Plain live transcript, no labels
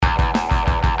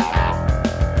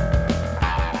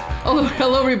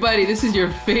Hello, everybody. This is your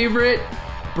favorite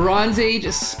Bronze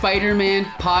Age Spider-Man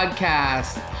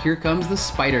podcast. Here comes the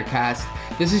Spider-Cast.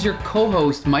 This is your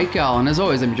co-host, Mike L. And as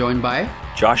always, I'm joined by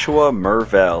Joshua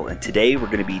Mervell. And today we're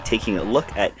going to be taking a look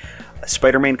at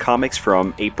Spider-Man comics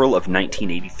from April of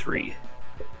 1983.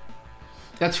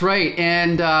 That's right.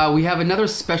 And we have another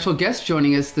special guest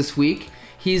joining us this week.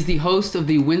 He's the host of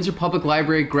the Windsor Public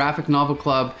Library Graphic Novel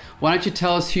Club. Why don't you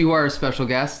tell us who you are, special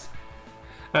guest?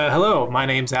 Hello, my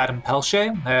name's Adam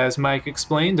Pelche. As Mike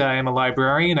explained, I am a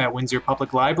librarian at Windsor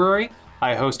Public Library.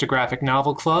 I host a graphic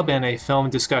novel club and a film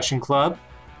discussion club.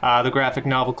 The graphic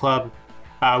novel club,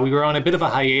 we were on a bit of a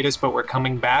hiatus, but we're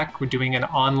coming back. We're doing an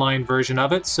online version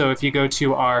of it. So if you go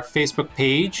to our Facebook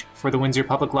page for the Windsor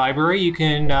Public Library, you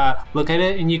can look at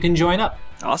it and you can join up.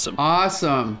 Awesome.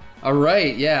 All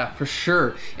right, yeah, for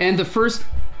sure. And the first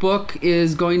book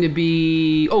is going to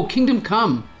be Kingdom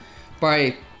Come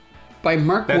by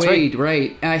Mark That's Waid,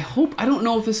 right? And I don't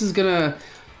know if this is gonna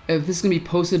be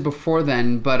posted before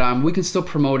then, but we can still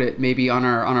promote it maybe on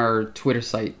our Twitter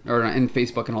site or in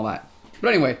Facebook and all that.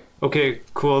 But anyway. Okay,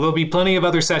 cool. There'll be plenty of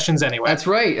other sessions anyway. That's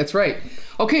right.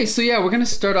 Okay, so yeah, we're gonna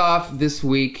start off this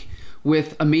week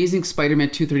with Amazing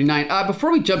Spider-Man 239.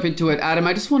 Before we jump into it, Adam,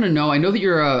 I just want to know, I know that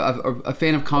you're a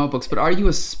fan of comic books, but are you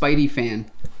a Spidey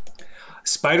fan?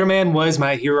 Spider-Man was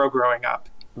my hero growing up.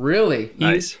 Really?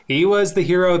 Nice. He was the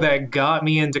hero that got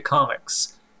me into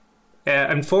comics.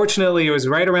 Unfortunately, it was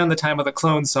right around the time of the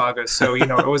Clone Saga, so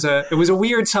it was a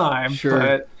weird time.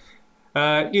 Sure.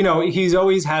 But he's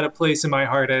always had a place in my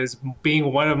heart as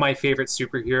being one of my favorite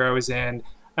superheroes, and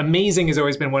Amazing has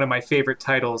always been one of my favorite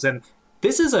titles. And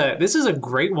this is a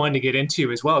great one to get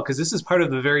into as well, because this is part of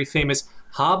the very famous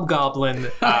Hobgoblin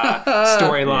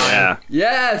storyline. Yeah.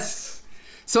 Yes.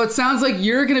 So it sounds like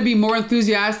you're going to be more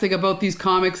enthusiastic about these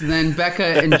comics than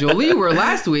Becca and Jolie were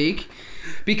last week,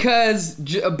 because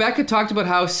Becca talked about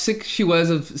how sick she was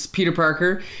of Peter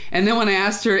Parker, and then when I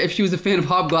asked her if she was a fan of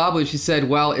Hobgoblin, she said,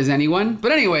 well, is anyone?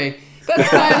 But anyway,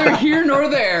 that's neither here nor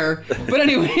there. But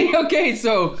anyway, okay,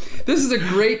 so this is a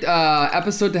great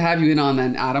episode to have you in on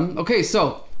then, Adam. Okay,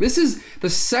 so this is the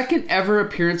second ever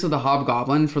appearance of the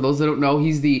Hobgoblin. For those that don't know,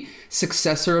 he's the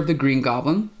successor of the Green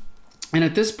Goblin. And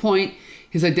at this point,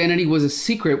 his identity was a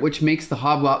secret, which makes the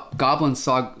Hobgoblin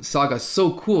saga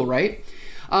so cool, right?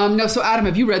 Now, so Adam,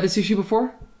 have you read this issue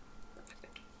before?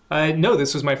 No,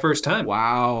 this was my first time.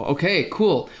 Wow. Okay,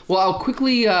 cool. Well, I'll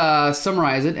quickly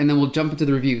summarize it, and then we'll jump into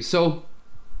the review. So,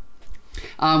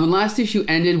 when last issue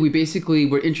ended, we basically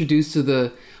were introduced to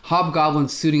the Hobgoblin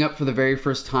suiting up for the very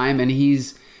first time, and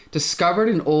he's discovered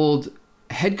an old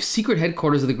secret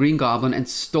headquarters of the Green Goblin and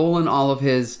stolen all of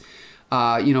his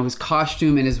his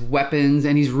costume and his weapons,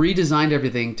 and he's redesigned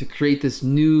everything to create this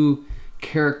new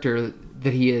character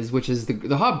that he is, which is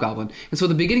the Hobgoblin. And so at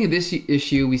the beginning of this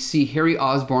issue, we see Harry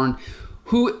Osborn,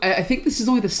 who I think this is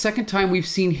only the second time we've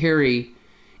seen Harry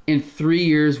in 3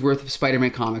 years worth of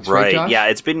Spider-Man comics, right, Josh? Yeah,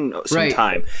 it's been some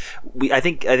time. I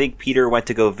think Peter went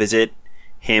to go visit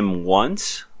him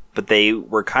once, but they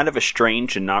were kind of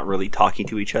estranged and not really talking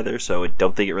to each other, so I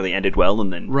don't think it really ended well,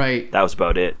 and then that was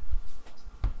about it.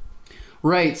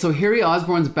 Right, so Harry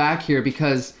Osborn's back here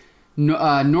because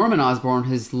Norman Osborn,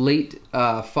 his late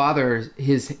father,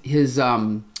 his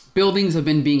buildings have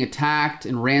been being attacked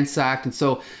and ransacked, and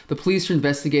so the police are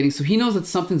investigating. So he knows that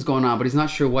something's going on, but he's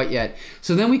not sure what yet.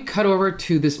 So then we cut over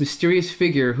to this mysterious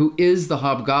figure who is the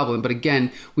Hobgoblin, but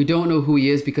again, we don't know who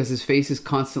he is because his face is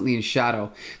constantly in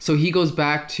shadow. So he goes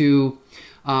back to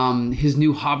his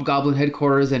new Hobgoblin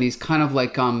headquarters, and he's kind of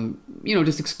like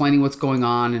just explaining what's going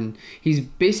on, and he's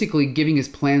basically giving his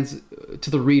plans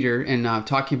to the reader and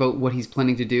talking about what he's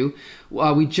planning to do.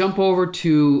 We jump over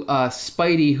to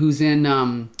Spidey, who's in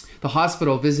the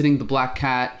hospital visiting the Black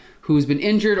Cat, who's been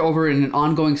injured over in an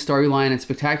ongoing storyline in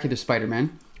Spectacular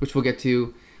Spider-Man, which we'll get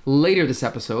to later this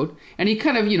episode. And he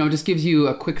kind of just gives you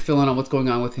a quick fill-in on what's going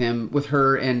on with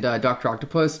her and Dr.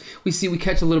 Octopus. We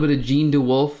catch a little bit of Jean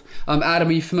DeWolf. Adam,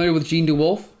 are you familiar with Jean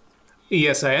DeWolf?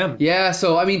 Yes, I am. Yeah,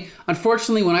 so,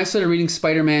 unfortunately, when I started reading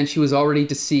Spider-Man, she was already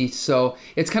deceased, so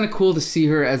it's kind of cool to see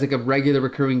her as, like, a regular,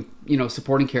 recurring,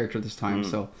 supporting character this time,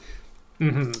 so.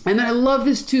 Mm-hmm. And then I love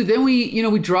this, too. Then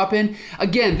we drop in.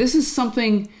 Again, this is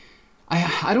something...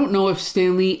 I don't know if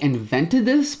Stan Lee invented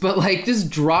this, but like just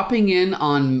dropping in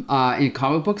on in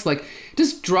comic books, like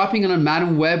just dropping in on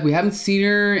Madam Web. We haven't seen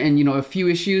her in a few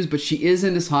issues, but she is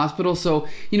in this hospital. So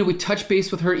we touch base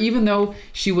with her, even though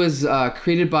she was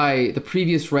created by the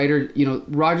previous writer.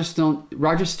 Roger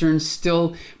Stern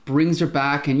still brings her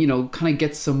back and kind of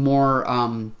gets some more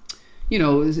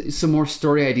some more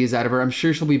story ideas out of her. I'm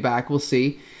sure she'll be back. We'll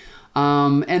see.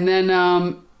 And then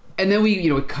and then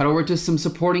we cut over to some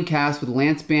supporting cast with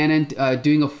Lance Bannon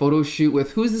doing a photo shoot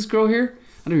with, who's this girl here?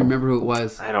 I don't even remember who it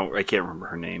was. I can't remember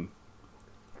her name.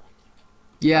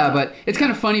 Yeah, but it's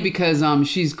kind of funny because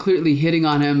she's clearly hitting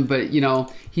on him, but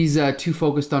he's too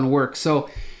focused on work. So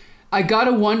I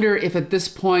gotta wonder if at this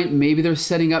point maybe they're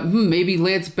setting up, maybe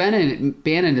Lance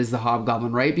Bannon is the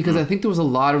Hobgoblin, right? Because I think there was a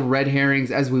lot of red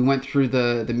herrings as we went through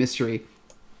the mystery.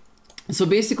 So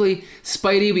basically,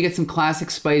 Spidey, we get some classic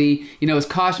Spidey. His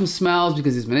costume smells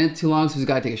because he's been in it too long, so he's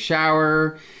got to take a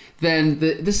shower. Then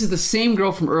this is the same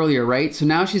girl from earlier, right? So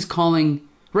now she's calling,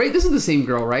 right? This is the same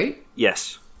girl, right?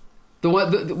 Yes.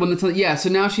 So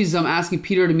now she's asking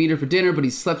Peter to meet her for dinner, but he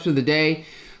slept through the day.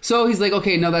 So he's like,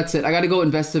 okay, no, that's it. I got to go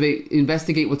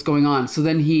investigate what's going on. So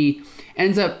then he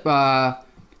ends up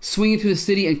swinging through the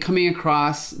city and coming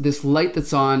across this light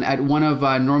that's on at one of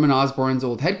Norman Osborn's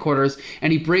old headquarters,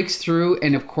 and he breaks through,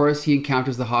 and of course he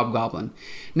encounters the Hobgoblin.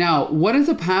 Now, what ends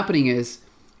up happening is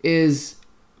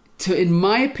in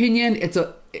my opinion,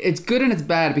 it's good and it's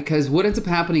bad, because what ends up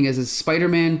happening is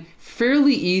Spider-Man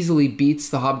fairly easily beats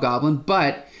the Hobgoblin,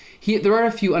 but there are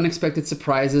a few unexpected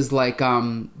surprises, like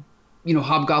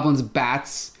Hobgoblin's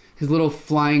bats, his little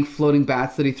flying, floating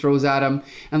bats that he throws at him,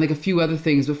 and like a few other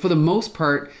things. But for the most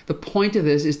part, the point of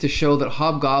this is to show that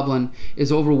Hobgoblin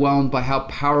is overwhelmed by how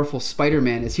powerful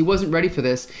Spider-Man is. He wasn't ready for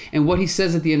this, and what he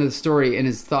says at the end of the story in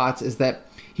his thoughts is that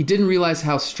he didn't realize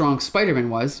how strong Spider-Man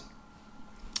was.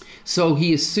 So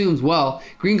he assumes, well,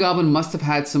 Green Goblin must have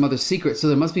had some other secret, so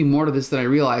there must be more to this than I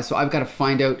realized, so I've got to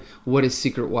find out what his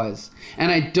secret was.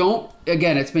 And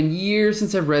again, it's been years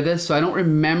since I've read this, so I don't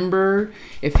remember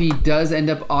if he does end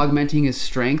up augmenting his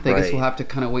strength. I guess we'll have to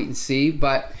kind of wait and see.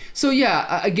 But, so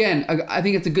yeah, again, I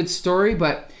think it's a good story,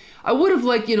 but I would have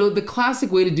liked, the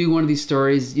classic way to do one of these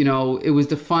stories, it was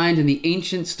defined in the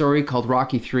ancient story called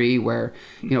Rocky III, where,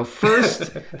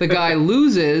 first the guy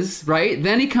loses, right?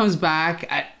 Then he comes back,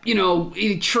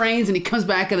 he trains and he comes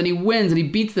back and then he wins and he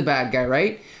beats the bad guy,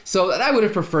 right? So I would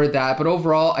have preferred that. But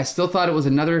overall, I still thought it was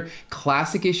another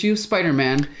classic issue of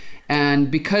Spider-Man. And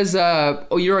because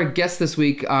you're our guest this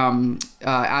week, Adam,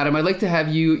 I'd like to have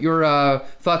your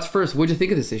thoughts first. What'd you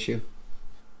think of this issue?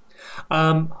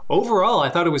 Overall, I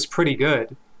thought it was pretty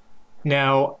good.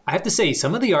 Now, I have to say,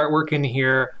 some of the artwork in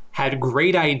here had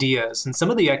great ideas, and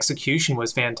some of the execution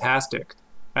was fantastic.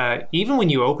 Even when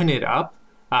you open it up,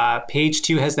 page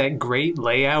 2 has that great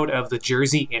layout of the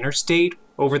Jersey Interstate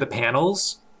over the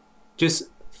panels. Just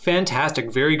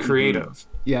fantastic, very creative.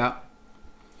 Yeah.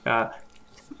 There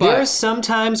are some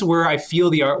times where I feel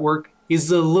the artwork is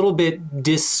a little bit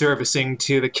disservicing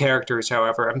to the characters,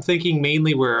 however. I'm thinking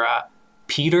mainly where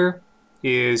Peter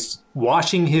is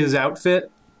washing his outfit.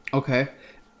 Okay.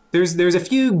 There's a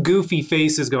few goofy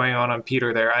faces going on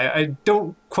Peter there. I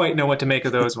don't quite know what to make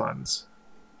of those ones.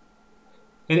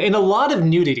 And a lot of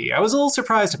nudity. I was a little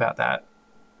surprised about that.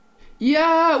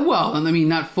 Yeah, well, I mean,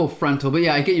 not full frontal, but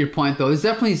yeah, I get your point, though. There's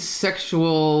definitely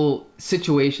sexual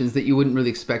situations that you wouldn't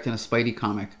really expect in a Spidey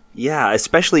comic. Yeah,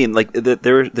 especially in,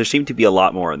 there seemed to be a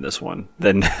lot more in this one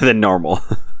than normal.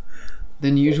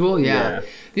 Than usual, yeah.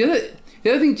 The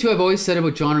other thing, too, I've always said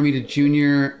about John Romita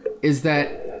Jr. is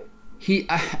that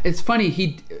it's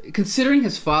funny, considering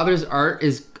his father's art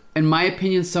is, in my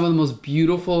opinion, some of the most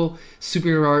beautiful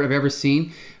superhero art I've ever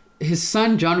seen. His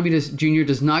son, John Romita Jr.,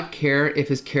 does not care if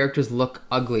his characters look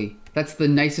ugly. That's the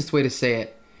nicest way to say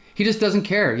it. He just doesn't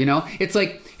care, It's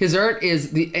like his art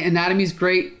is, the anatomy's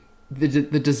great, the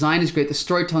design is great, the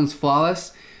storytelling's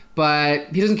flawless,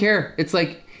 but he doesn't care. It's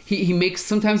like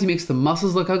sometimes he makes the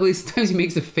muscles look ugly, sometimes he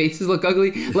makes the faces look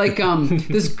ugly. Like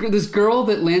this girl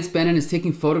that Lance Bannon is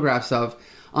taking photographs of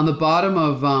on the bottom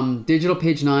of digital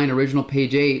page 9, original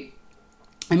page 8.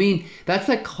 I mean, that's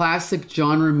that classic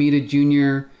John Romita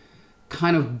Jr.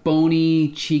 kind of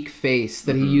bony cheek face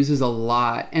that he uses a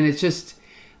lot. And it's just,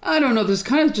 I don't know, there's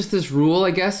kind of just this rule,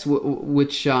 I guess,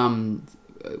 which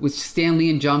Stan Lee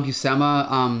and John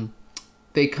Buscema,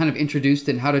 they kind of introduced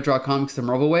in How to Draw Comics the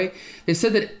Marvel Way. They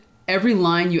said that every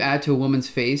line you add to a woman's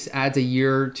face adds a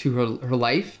year to her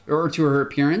life or to her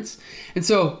appearance. And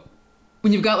so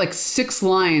when you've got like 6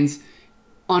 lines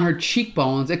on her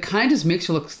cheekbones, it kind of just makes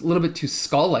her look a little bit too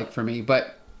skull-like for me.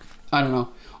 But I don't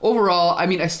know. Overall, I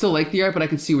mean, I still like the art, but I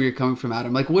can see where you're coming from,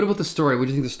 Adam. Like, what about the story? What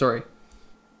do you think of the story?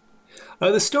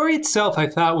 The story itself, I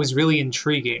thought, was really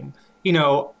intriguing.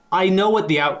 I know what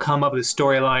the outcome of the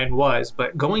storyline was,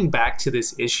 but going back to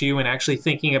this issue and actually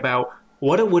thinking about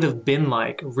what it would have been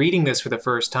like reading this for the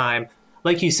first time,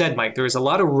 like you said, Mike, there was a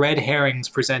lot of red herrings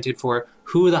presented for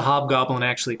who the Hobgoblin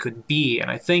actually could be,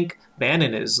 and I think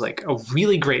Bannon is like a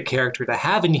really great character to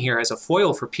have in here as a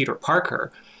foil for Peter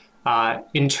Parker.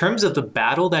 In terms of the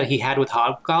battle that he had with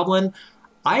Hobgoblin,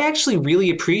 I actually really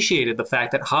appreciated the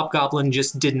fact that Hobgoblin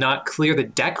just did not clear the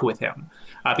deck with him.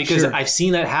 Because I've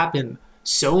seen that happen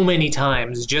so many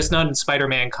times, just not in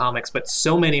Spider-Man comics, but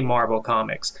so many Marvel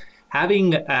comics.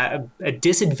 Having a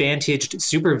disadvantaged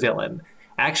supervillain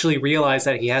actually realize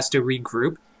that he has to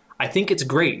regroup, I think it's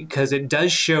great because it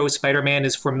does show Spider-Man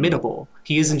is formidable.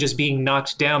 He isn't just being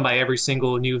knocked down by every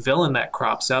single new villain that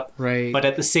crops up. Right. But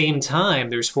at the same time,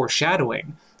 there's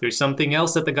foreshadowing. There's something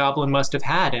else that the Goblin must have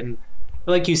had. And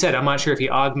like you said, I'm not sure if he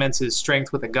augments his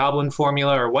strength with a Goblin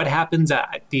formula or what happens.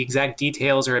 The exact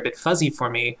details are a bit fuzzy for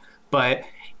me, but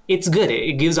it's good.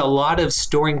 It gives a lot of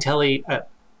storytelling.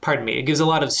 It gives a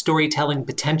lot of storytelling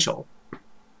potential.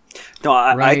 No,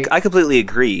 I completely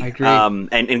agree. I agree.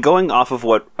 And going off of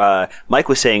what Mike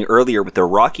was saying earlier with the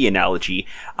Rocky analogy,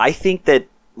 I think that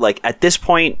like at this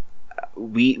point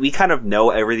we kind of know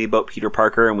everything about Peter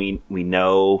Parker, and we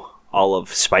know all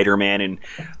of Spider-Man, and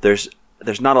there's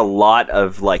not a lot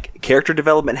of like character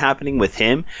development happening with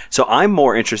him. So I'm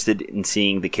more interested in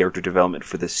seeing the character development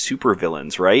for the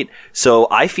supervillains, right? So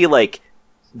I feel like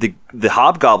the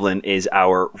Hobgoblin is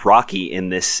our Rocky in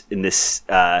this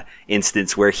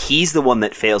instance, where he's the one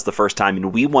that fails the first time,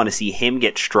 and we want to see him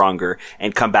get stronger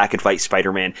and come back and fight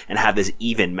Spider-Man and have this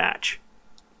even match.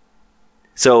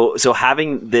 So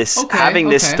having this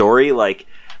story, like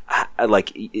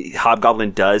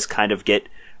Hobgoblin does kind of get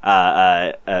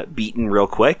beaten real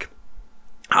quick,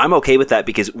 I'm okay with that,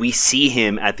 because we see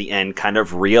him at the end kind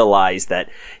of realize that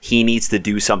he needs to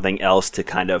do something else to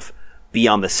kind of be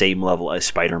on the same level as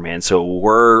Spider-Man. So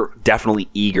we're definitely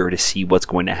eager to see what's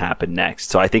going to happen next.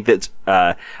 So I think it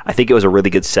was a really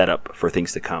good setup for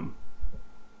things to come.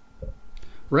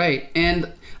 Right.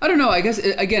 And I don't know, I guess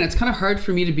again, it's kind of hard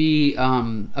for me to be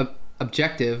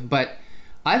objective, but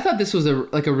I thought this was a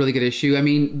really good issue. I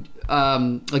mean,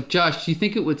 like Josh, do you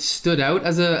think it stood out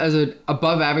as a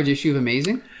above average issue of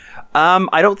Amazing?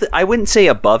 I wouldn't say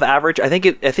above average. I think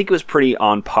it was pretty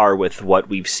on par with what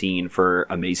we've seen for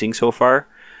Amazing so far.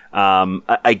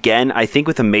 Again, I think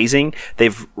with Amazing,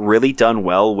 they've really done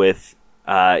well with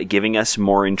giving us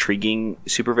more intriguing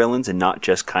supervillains, and not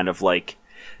just kind of like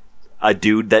a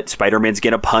dude that Spider-Man's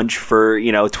gonna punch for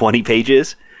 20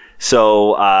 pages.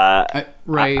 So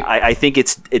I think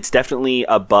it's definitely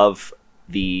above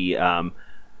the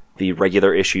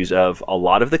regular issues of a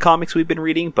lot of the comics we've been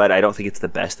reading, but I don't think it's the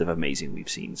best of Amazing we've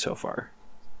seen so far.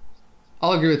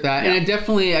 I'll agree with that. Yeah. And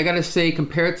I gotta say,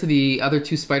 compared to the other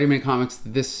two Spider-Man comics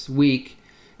this week,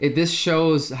 this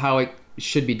shows how it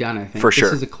should be done, I think. For sure.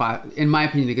 This is in my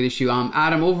opinion, a good issue.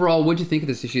 Adam, overall, what'd you think of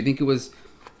this issue? You think it was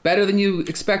better than you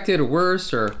expected, or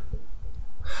worse, or...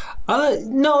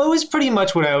 No, it was pretty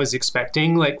much what I was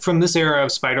expecting. Like, from this era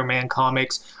of Spider-Man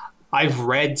comics, I've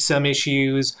read some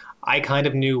issues. I kind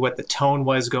of knew what the tone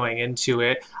was going into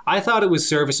it. I thought it was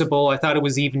serviceable. I thought it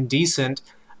was even decent.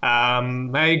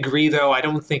 I agree, though. I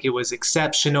don't think it was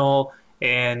exceptional.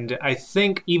 And I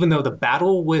think even though the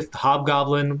battle with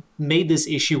Hobgoblin made this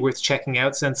issue worth checking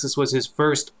out, since this was his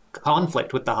first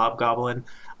conflict with the Hobgoblin,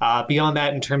 beyond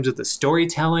that, in terms of the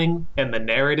storytelling and the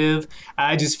narrative,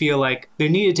 I just feel like there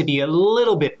needed to be a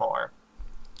little bit more.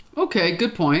 Okay,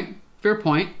 good point. Fair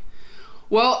point.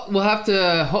 Well, we'll have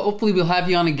to... Hopefully we'll have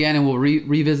you on again, and we'll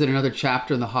revisit another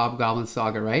chapter in the Hobgoblin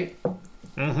saga, right?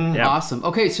 Mm-hmm. Yeah. Awesome.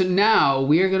 Okay, so now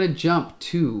we are going to jump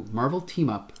to Marvel Team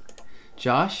Up.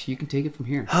 Josh, you can take it from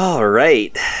here. All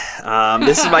right.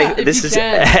 This is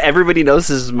everybody knows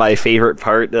this is my favorite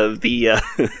part of the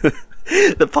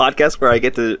the podcast, where I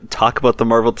get to talk about the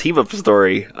Marvel Team Up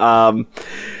story.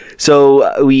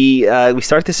 So we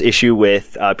start this issue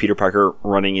with Peter Parker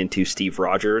running into Steve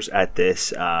Rogers at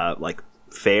this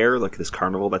fair, like this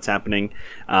carnival that's happening,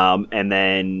 and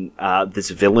then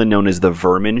this villain known as the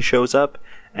Vermin shows up,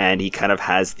 and he kind of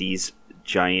has these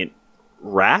giant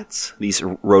rats, these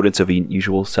rodents of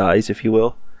unusual size, if you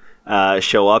will,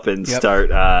 show up and start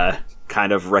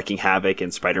kind of wrecking havoc,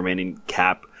 and Spider-Man and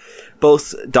Cap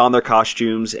both don their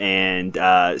costumes and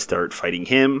start fighting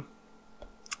him.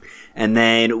 And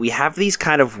then we have these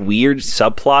kind of weird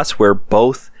subplots where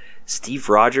both Steve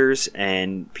Rogers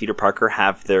and Peter Parker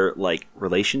have their like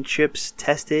relationships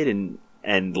tested,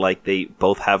 and like they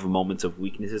both have moments of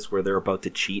weaknesses where they're about to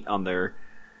cheat on their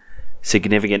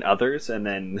significant others, and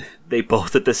then they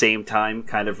both at the same time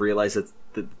kind of realize that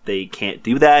they can't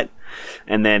do that,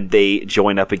 and then they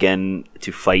join up again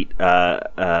to fight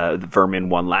the Vermin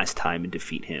one last time and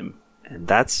defeat him. And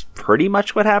that's pretty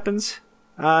much what happens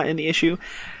in the issue.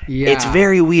 Yeah. It's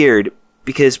very weird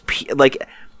because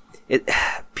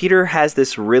Peter has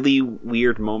this really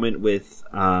weird moment with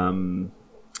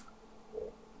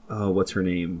what's her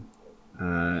name?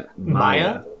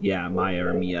 Maya? Yeah, Maya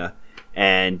or Mia.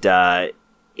 And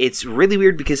it's really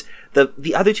weird because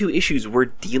the other two issues were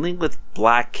dealing with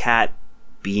Black Cat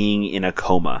being in a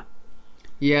coma.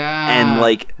 Yeah. And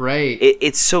right.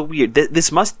 It's so weird.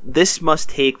 This must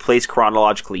take place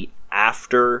chronologically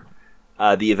after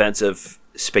the events of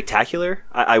Spectacular,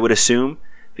 I would assume,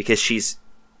 because she's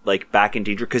back in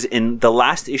danger. Because in the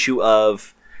last issue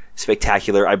of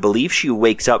Spectacular, I believe she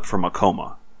wakes up from a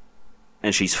coma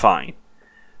and she's fine.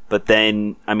 But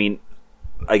then, I mean,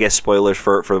 I guess spoilers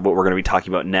for what we're going to be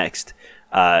talking about next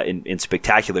in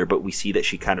Spectacular, but we see that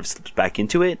she kind of slips back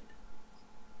into it.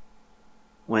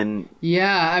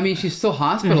 Yeah, I mean, she's still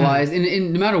hospitalized,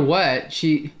 and no matter what,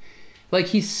 she,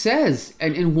 he says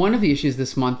in one of the issues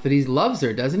this month that he loves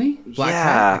her, doesn't he? Black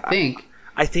Cat, I think.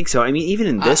 I think so. I mean, even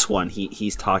in this one,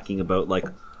 he's talking about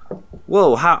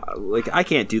whoa, how, I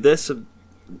can't do this.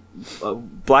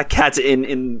 Black Cat's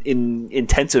in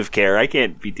intensive care. I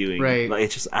can't be doing. Right.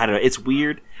 It's just, I don't know. It's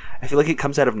weird. I feel like it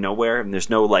comes out of nowhere, and there's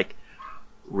no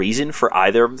reason for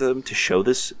either of them to show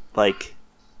this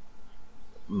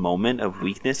moment of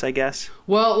weakness, I guess.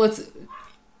 Well,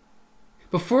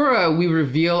 before we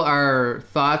reveal our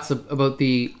thoughts about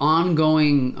the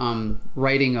ongoing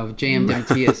writing of J.M.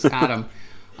 DeMatteis, Adam,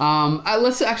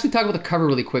 let's actually talk about the cover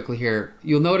really quickly here.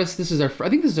 You'll notice I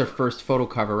think this is our first photo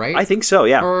cover, right? I think so,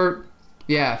 yeah.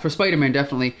 For Spider-Man,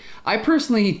 definitely. I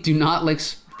personally do not like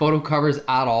photo covers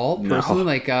at all,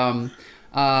 personally. No.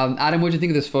 Adam, what do you think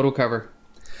of this photo cover?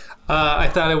 I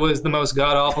thought it was the most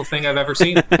god-awful thing I've ever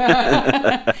seen.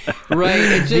 Right.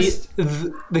 It just...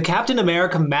 The Captain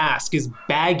America mask is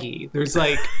baggy. There's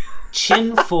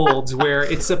chin folds where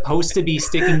it's supposed to be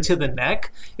sticking to the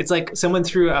neck. It's like someone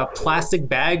threw a plastic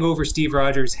bag over Steve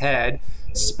Rogers' head.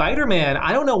 Spider-Man,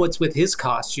 I don't know what's with his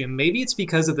costume. Maybe it's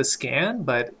because of the scan,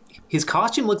 but his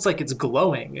costume looks like it's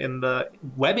glowing, and the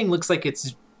webbing looks like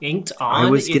it's inked on. I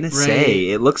was going to say,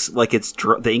 it looks like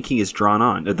the inking is drawn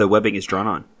on. The webbing is drawn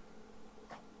on.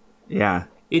 Yeah.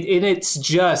 It's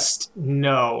just,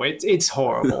 no, it's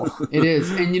horrible. It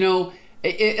is. And,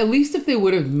 at least if they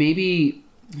would have maybe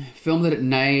filmed it at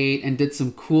night and did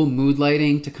some cool mood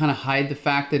lighting to kind of hide the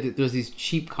fact that there's these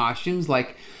cheap costumes,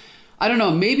 I don't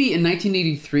know, maybe in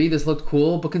 1983 this looked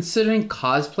cool, but considering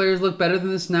cosplayers look better than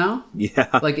this now, yeah,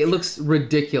 it looks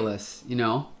ridiculous,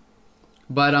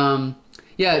 But,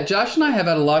 yeah, Josh and I have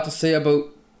had a lot to say about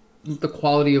the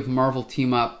quality of Marvel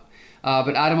Team Up.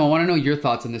 But Adam, I want to know your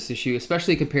thoughts on this issue,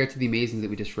 especially compared to the Amazings that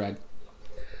we just read.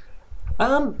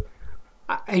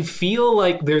 I feel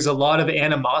like there's a lot of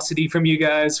animosity from you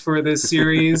guys for this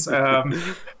series.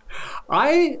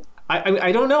 I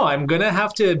don't know. I'm going to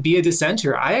have to be a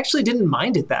dissenter. I actually didn't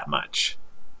mind it that much.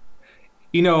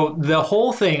 The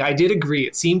whole thing, I did agree.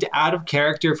 It seemed out of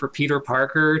character for Peter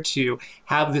Parker to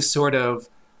have this sort of,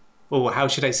 how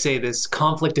should I say this,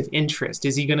 conflict of interest.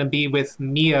 Is he going to be with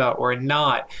Mia or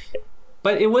not?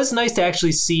 But it was nice to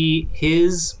actually see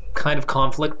his kind of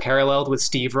conflict paralleled with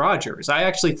Steve Rogers. I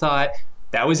actually thought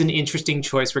that was an interesting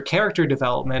choice for character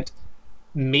development.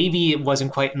 Maybe it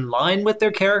wasn't quite in line with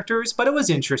their characters, but it was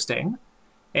interesting.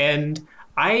 And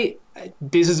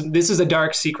this is a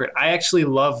dark secret. I actually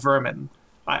love Vermin.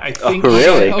 I think,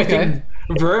 really? I think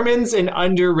Vermin's an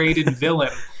underrated villain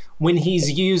when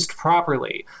he's used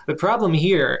properly. The problem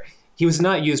here, he was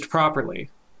not used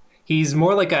properly. He's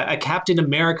more like a Captain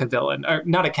America villain, or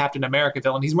not a Captain America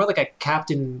villain. He's more like a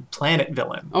Captain Planet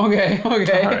villain. Okay. All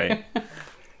right.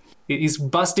 He's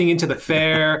busting into the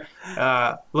fair.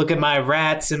 Look at my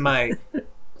rats and my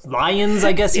lions,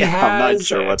 I guess he has. I'm not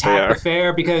sure what they are. Attack the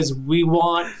fair because we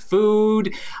want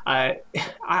food. I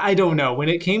don't know. When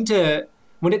it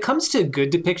comes to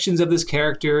good depictions of this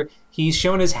character, he's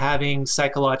shown as having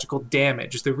psychological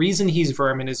damage. The reason he's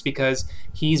Vermin is because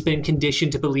he's been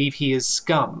conditioned to believe he is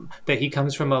scum, that he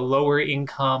comes from a lower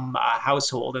income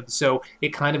household. And so it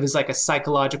kind of is like a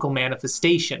psychological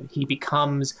manifestation. He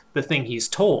becomes the thing he's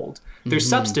told. There's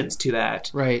substance to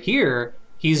that. Right. Here,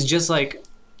 he's just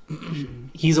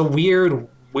he's a weird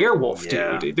werewolf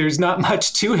dude. There's not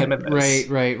much to him in this.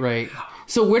 Right.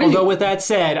 So with that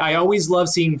said, I always love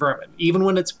seeing Vermin. Even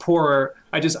when it's poorer,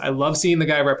 I love seeing the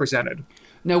guy represented.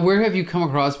 Now, where have you come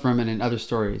across Vermin in other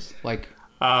stories?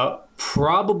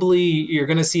 Probably you're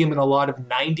going to see him in a lot of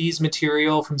 90s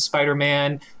material from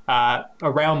Spider-Man.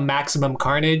 Around Maximum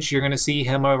Carnage, you're going to see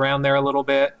him around there a little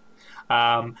bit.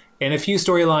 And a few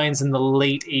storylines in the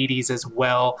late 80s as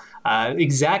well.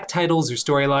 Exact titles or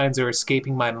storylines are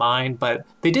escaping my mind, but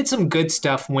they did some good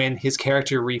stuff when his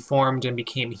character reformed and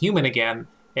became human again.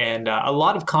 And a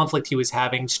lot of conflict he was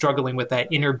having, struggling with that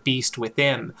inner beast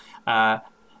within.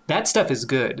 That stuff is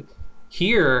good.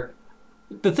 Here,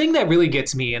 The thing that really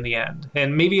gets me in the end,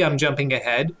 and maybe I'm jumping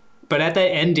ahead, but at that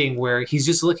ending where he's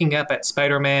just looking up at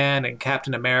Spider-Man and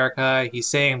Captain America, he's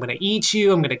saying, I'm going to eat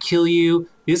you, I'm going to kill you.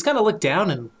 You just kind of look down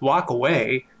and walk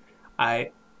away.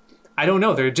 I don't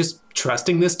know. They're just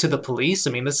trusting this to the police.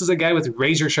 I mean, this is a guy with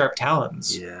razor-sharp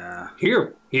talons. Yeah.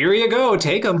 Here you go.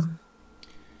 Take him.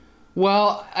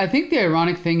 Well, I think the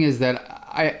ironic thing is that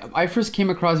I first came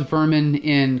across Vermin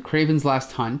in Kraven's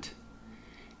Last Hunt.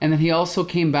 And then he also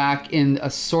came back in a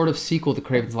sort of sequel to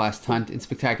Kraven's Last Hunt in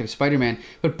Spectacular Spider-Man.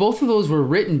 But both of those were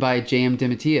written by J.M.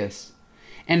 DeMatteis.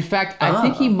 In fact, I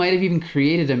think he might have even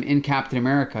created them in Captain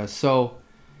America. So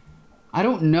I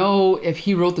don't know if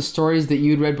he wrote the stories that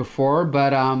you'd read before.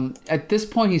 But at this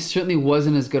point, he certainly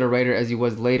wasn't as good a writer as he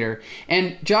was later.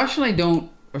 And Josh and I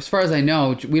don't, as far as I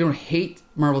know, we don't hate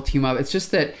Marvel Team Up. It's just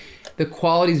that the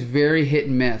quality's very hit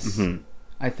and miss,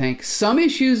 I think. Some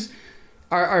issues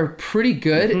are pretty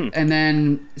good, and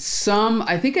then some,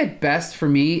 I think at best for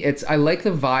me, I like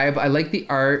the vibe, I like the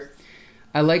art,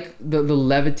 I like the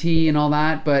levity and all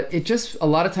that, but it just a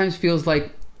lot of times feels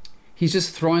like he's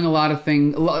just throwing a lot of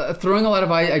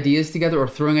ideas together, or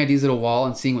throwing ideas at a wall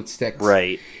and seeing what sticks.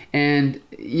 Right. And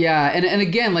yeah, and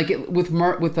again, like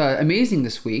with Amazing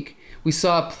this week, we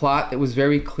saw a plot that was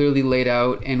very clearly laid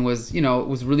out and was, it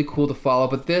was really cool to follow.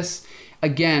 But this,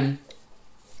 again,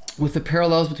 with the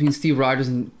parallels between Steve Rogers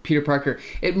and Peter Parker,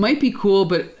 it might be cool,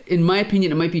 but in my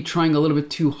opinion, it might be trying a little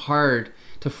bit too hard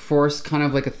to force kind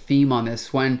of like a theme on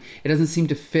this when it doesn't seem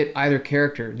to fit either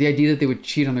character. The idea that they would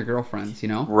cheat on their girlfriends,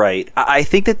 Right. I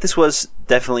think that this was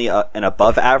definitely an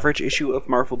above average issue of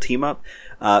Marvel Team Up,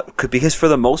 because for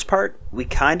the most part, we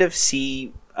kind of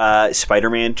see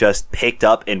Spider-Man just picked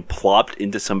up and plopped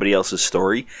into somebody else's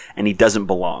story, and he doesn't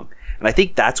belong. And I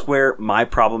think that's where my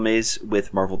problem is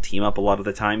with Marvel Team Up a lot of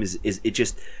the time is it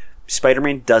just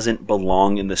Spider-Man doesn't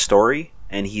belong in the story,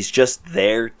 and he's just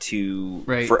there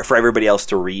for everybody else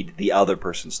to read the other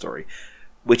person's story,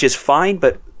 which is fine,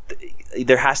 but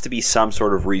there has to be some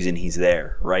sort of reason he's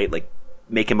there, right? Like,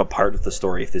 make him a part of the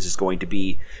story if this is going to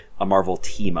be a Marvel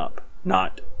Team Up,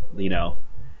 not,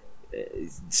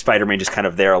 Spider-Man just kind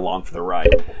of there along for the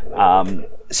ride.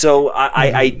 So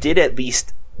I did at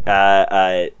least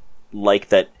like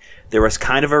that there was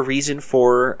kind of a reason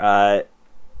for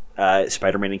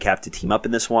Spider-Man and Cap to team up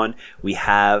in this one. We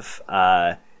have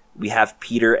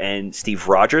Peter and Steve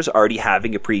Rogers already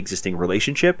having a pre-existing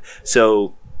relationship,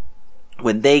 so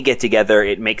when they get together,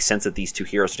 it makes sense that these two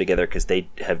heroes are together because they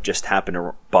have just happened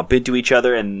to bump into each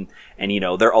other, and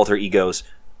their alter egos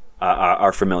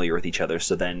are familiar with each other.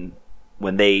 So then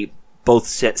when they both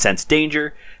sense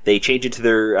danger, they change into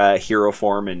their hero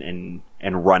form and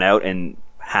run out and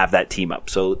have that team up.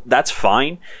 So that's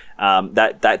fine.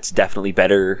 That's definitely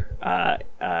better.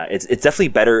 It's definitely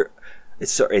better.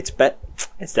 It's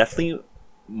definitely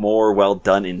more well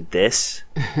done in this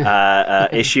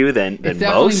issue than it's most.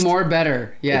 Definitely more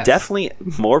better. Yeah, definitely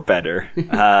more better.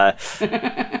 No,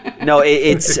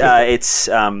 it's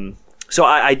so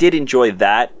I did enjoy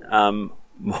that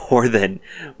more than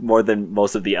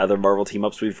most of the other Marvel team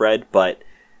ups we've read, but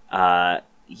I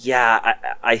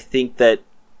think that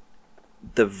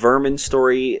the Vermin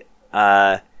story,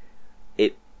 it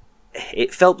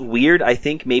felt weird. I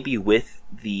think maybe with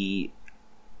the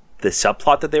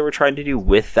subplot that they were trying to do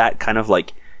with that kind of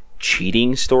like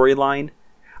cheating storyline.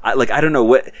 I don't know,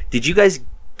 what did you guys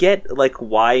get? Like,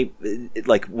 why?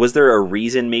 Like, was there a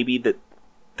reason maybe that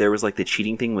there was like the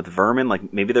cheating thing with Vermin?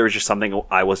 Like, maybe there was just something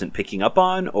I wasn't picking up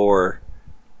on, or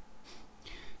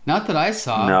not that I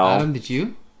saw. No. Adam, did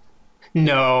you?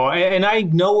 No, and I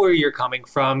know where you're coming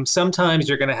from. Sometimes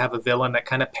you're going to have a villain that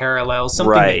kind of parallels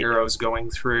something the hero's going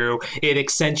through. It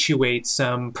accentuates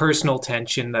some personal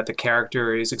tension that the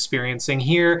character is experiencing.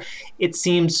 Here, it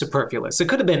seemed superfluous. It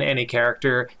could have been any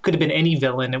character, could have been any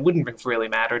villain. It wouldn't have really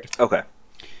mattered. Okay.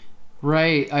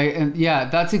 Right.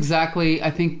 That's exactly, I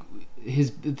think,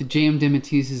 the J.M.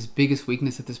 DeMatteis' biggest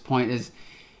weakness at this point is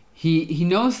he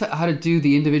knows how to do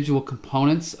the individual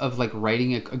components of like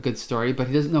writing a good story, but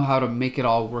he doesn't know how to make it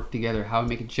all work together, how to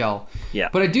make it gel. Yeah.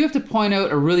 But I do have to point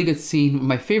out a really good scene,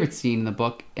 my favorite scene in the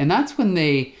book, and that's when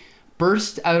they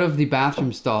burst out of the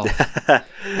bathroom stalls.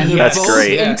 And they're That's both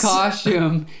great. in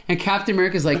costume, and Captain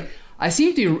America's like, I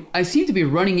seem to be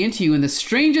running into you in the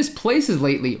strangest places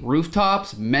lately.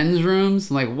 Rooftops, men's rooms.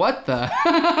 I'm like, what the?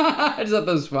 I just thought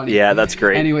that was funny. Yeah, that's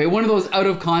great. Anyway, one of those out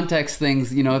of context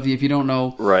things, if you don't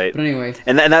know. Right. But anyway.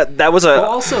 And that was a... Well,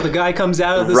 also, the guy comes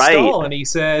out of the stall and he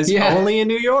says, only in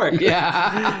New York.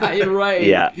 Yeah, you're right.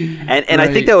 Yeah. And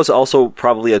I think that was also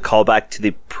probably a callback to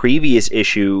the previous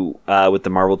issue with the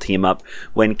Marvel team up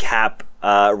when Cap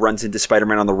runs into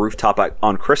Spider-Man on the rooftop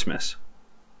on Christmas.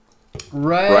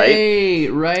 Right.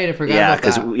 I forgot about that.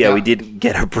 Because we did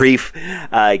get a brief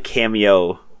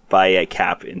cameo by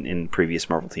Cap in previous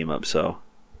Marvel team-ups, so...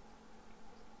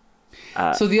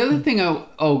 So the other thing I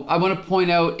want to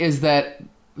point out is that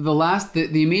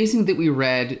the Amazing that we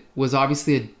read was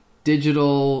obviously a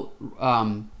digital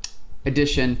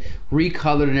edition,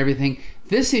 recolored and everything.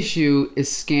 This issue is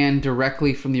scanned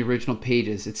directly from the original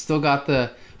pages. It's still got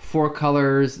the 4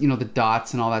 colors, the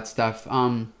dots and all that stuff.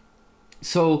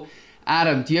 So,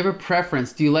 Adam, do you have a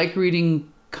preference? Do you like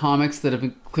reading comics that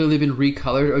have clearly been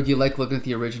recolored, or do you like looking at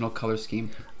the original color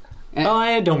scheme?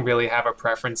 I don't really have a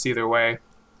preference either way.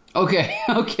 Okay.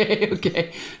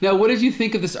 Now, what did you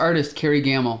think of this artist, Kerry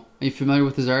Gamble? Are you familiar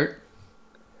with his art?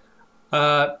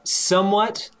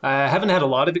 Somewhat. I haven't had a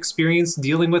lot of experience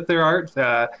dealing with their art.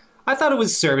 I thought it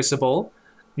was serviceable.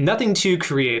 Nothing too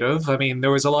creative. I mean,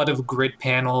 there was a lot of grid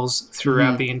panels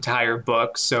throughout the entire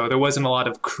book, so there wasn't a lot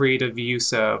of creative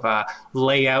use of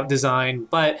layout design.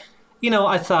 But,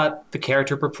 I thought the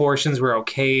character proportions were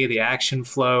okay. The action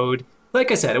flowed. Like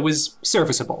I said, it was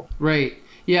serviceable. Right.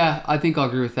 Yeah, I think I'll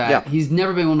agree with that. Yeah. He's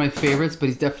never been one of my favorites, but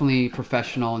he's definitely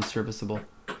professional and serviceable.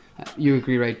 You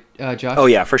agree, right, Josh? Oh,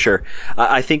 yeah, for sure.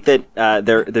 I think that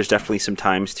there's definitely some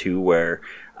times, too, where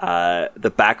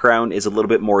the background is a little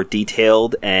bit more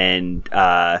detailed and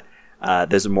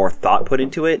there's more thought put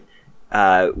into it,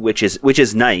 which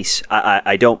is nice.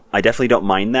 I definitely don't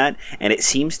mind that. And it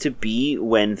seems to be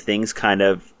when things kind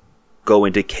of go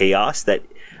into chaos that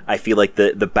I feel like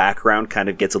the background kind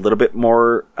of gets a little bit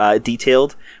more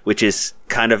detailed, which is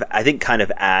kind of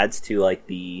adds to like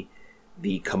the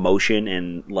commotion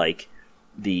and like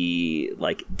the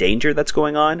danger that's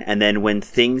going on. And then when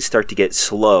things start to get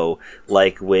slow,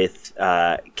 like with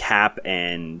Cap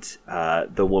and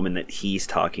the woman that he's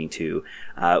talking to,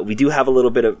 we do have a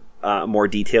little bit of more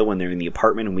detail when they're in the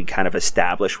apartment and we kind of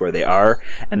establish where they are.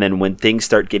 And then when things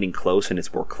start getting close and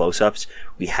it's more close-ups,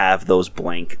 we have those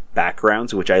blank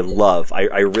backgrounds, which I love.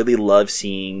 I really love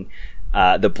seeing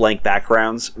the blank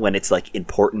backgrounds when it's like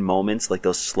important moments, like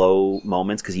those slow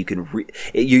moments, because you can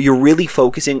you're really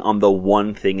focusing on the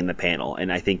one thing in the panel.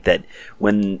 And I think that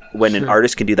when an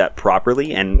artist can do that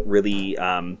properly and really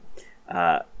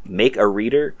make a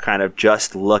reader kind of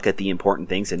just look at the important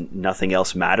things and nothing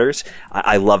else matters,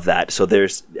 I love that. So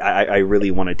I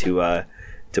really wanted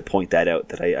to point that out,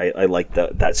 that I like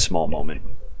that small moment.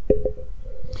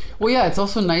 Well, yeah, it's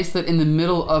also nice that in the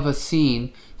middle of a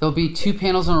scene there'll be 2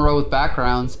 panels in a row with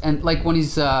backgrounds, and like when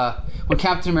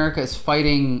Captain America is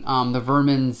fighting the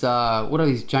Vermin's what are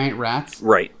these, giant rats?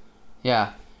 Right.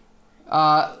 Yeah.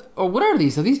 Or what are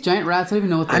these? Are these giant rats? I don't even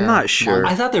know what they are. I'm not sure.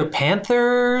 I thought they were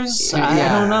panthers. Yeah.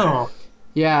 I don't know.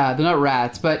 Yeah, they're not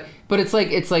rats, but it's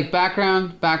like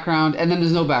background, and then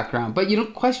there's no background. But you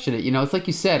don't question it, it's like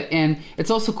you said. And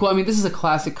it's also cool. I mean, this is a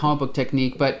classic comic book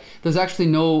technique, but there's actually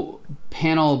no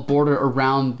panel border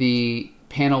around the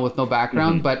panel with no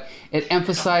background, but it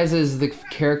emphasizes the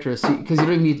characters because you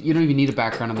don't even need a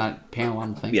background on that panel, I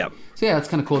don't think. Yeah. So yeah, that's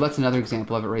kind of cool. That's another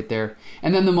example of it right there.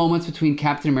 And then the moments between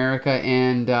Captain America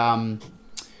and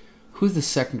who's the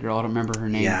second girl? I don't remember her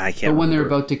name. Yeah, I can't. But when remember.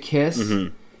 they're about to kiss,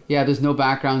 yeah, there's no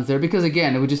backgrounds there because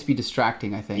again, it would just be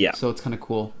distracting, I think. Yeah. So it's kind of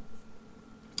cool.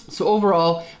 So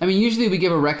overall, I mean, usually we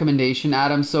give a recommendation,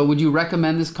 Adam. So would you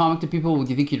recommend this comic to people? Would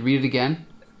you think you'd read it again?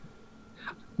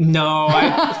 No,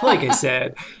 like I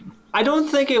said, I don't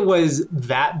think it was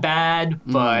that bad,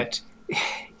 but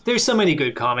there's so many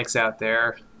good comics out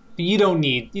there.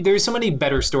 There's so many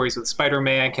better stories with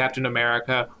Spider-Man, Captain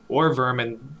America, or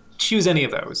Vermin. Choose any of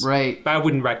those. Right. But I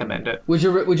wouldn't recommend it. Would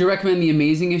you recommend the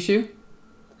Amazing issue?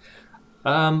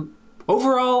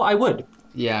 Overall, I would.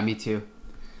 Yeah, me too.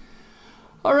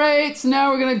 All right, so now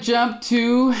we're going to jump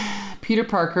to Peter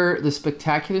Parker, The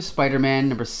Spectacular Spider-Man,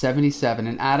 number 77.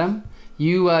 And Adam,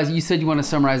 you said you want to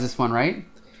summarize this one, right?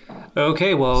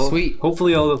 Okay, well, sweet.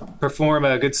 Hopefully I'll perform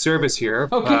a good service here.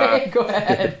 Okay, go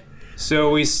ahead. So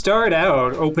we start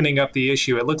out opening up the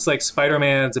issue. It looks like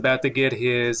Spider-Man's about to get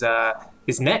his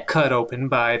neck cut open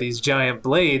by these giant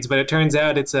blades, but it turns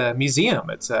out it's a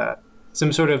museum. It's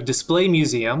some sort of display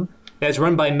museum that's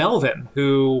run by Melvin,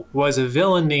 who was a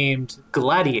villain named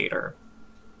Gladiator.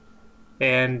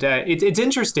 And it's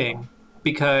interesting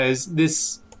because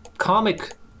this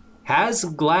comic has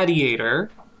Gladiator,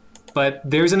 but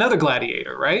there's another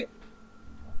Gladiator, right?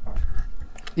 Are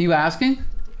you asking?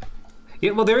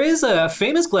 Yeah, well, there is a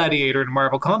famous Gladiator in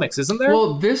Marvel Comics, isn't there?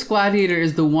 Well, this Gladiator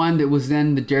is the one that was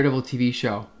in the Daredevil TV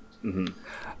show. Mm-hmm.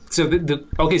 So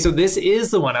so this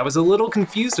is the one. I was a little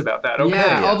confused about that. Okay.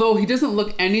 Yeah, although he doesn't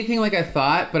look anything like I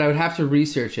thought, but I would have to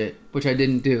research it, which I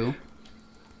didn't do.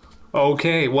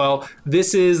 Okay, well,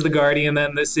 this is the Guardian,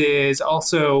 then this is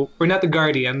also, or not the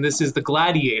Guardian, this is the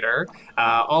Gladiator,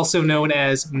 also known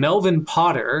as Melvin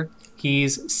Potter.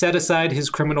 He's set aside his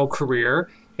criminal career,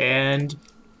 and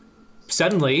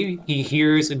suddenly he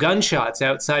hears gunshots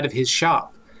outside of his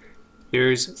shop.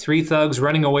 There's 3 thugs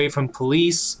running away from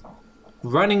police,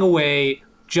 running away,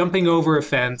 jumping over a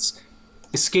fence,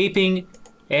 escaping,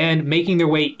 and making their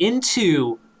way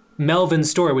into Melvin's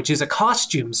store, which is a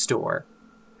costume store.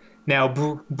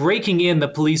 Now, breaking in, the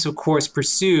police, of course,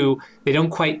 pursue. They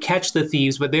don't quite catch the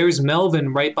thieves, but there's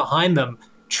Melvin right behind them,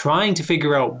 trying to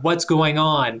figure out what's going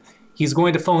on. He's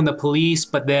going to phone the police,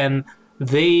 but then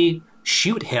they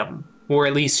shoot him, or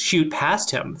at least shoot past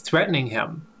him, threatening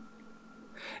him.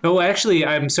 Oh, actually,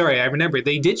 I'm sorry, I remember.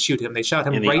 They did shoot him. They shot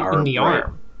him right in the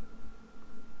arm.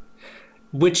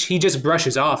 Which he just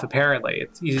brushes off, apparently.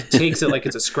 He takes it like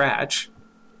it's a scratch.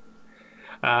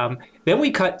 Then we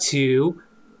cut to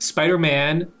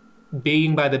Spider-Man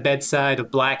being by the bedside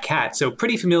of Black Cat. So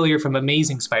pretty familiar from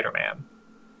Amazing Spider-Man.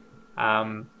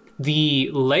 The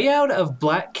layout of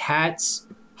Black Cat's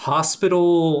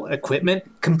hospital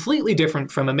equipment, completely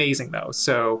different from Amazing, though.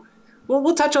 So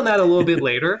we'll touch on that a little bit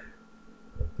later.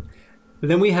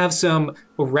 Then we have some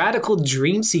radical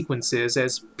dream sequences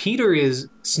as Peter is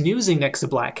snoozing next to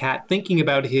Black Cat, thinking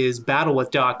about his battle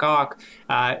with Doc Ock.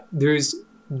 There's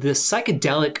the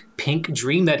psychedelic pink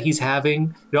dream that he's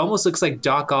having. It almost looks like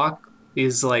Doc Ock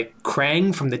is like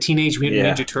Krang from the Teenage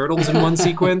Mutant Ninja Turtles in one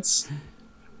sequence.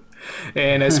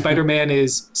 And as Spider-Man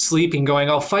is sleeping, going,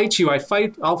 I'll fight you,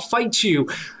 I'll fight you.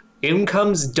 In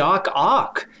comes Doc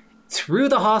Ock through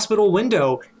the hospital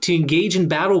window to engage in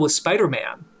battle with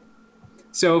Spider-Man.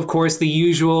 So, of course, the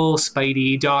usual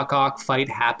Spidey Doc Ock fight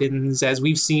happens, as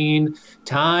we've seen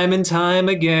time and time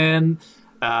again.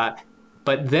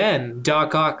 But then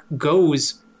Doc Ock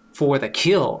goes for the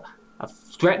kill. A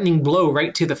threatening blow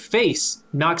right to the face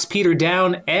knocks Peter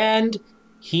down, and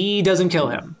he doesn't kill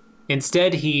him.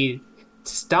 Instead, he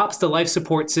stops the life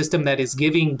support system that is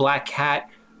giving Black Cat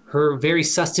her very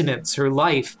sustenance, her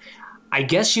life. I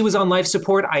guess she was on life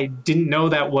support. I didn't know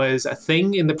that was a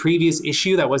thing in the previous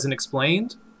issue that wasn't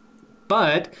explained.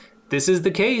 But this is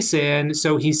the case, and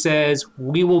so he says,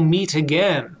 we will meet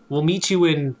again. We'll meet you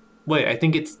in, I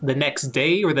think it's the next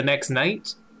day or the next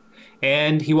night.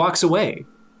 And he walks away.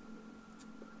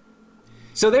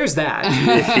 So there's that.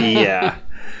 Yeah.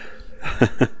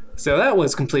 So that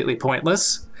was completely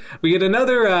pointless. We get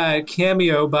another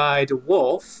cameo by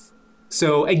DeWolf.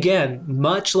 So again,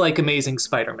 much like Amazing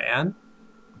Spider-Man,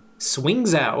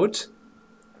 swings out.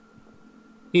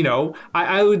 You know,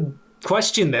 I would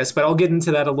question this, but I'll get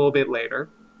into that a little bit later.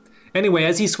 Anyway,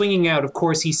 as he's swinging out, of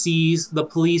course, he sees the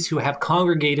police who have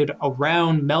congregated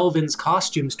around Melvin's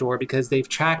costume store because they've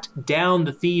tracked down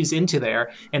the thieves into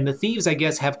there. And the thieves, I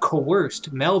guess, have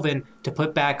coerced Melvin to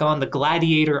put back on the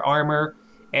gladiator armor,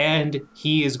 and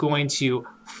he is going to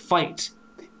fight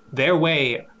their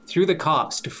way through the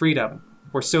cops to freedom,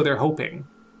 or so they're hoping.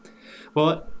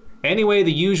 Well, anyway,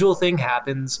 the usual thing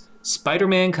happens.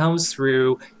 Spider-Man comes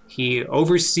through, he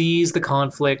oversees the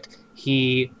conflict,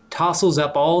 he tossles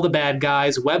up all the bad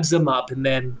guys, webs them up, and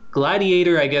then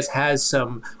Gladiator, I guess, has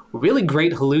some really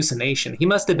great hallucination. He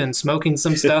must have been smoking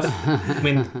some stuff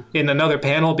in another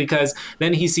panel, because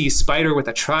then he sees Spider with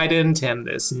a trident and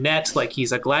this net like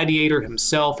he's a gladiator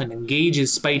himself and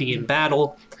engages Spidey in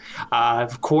battle.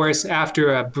 Of course,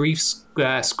 after a brief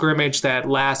skirmish that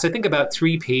lasts, I think, about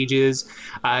 3 pages,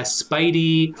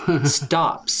 Spidey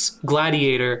stops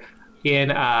Gladiator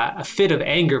in a fit of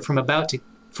anger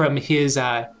from his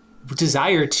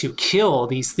desire to kill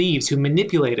these thieves who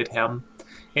manipulated him.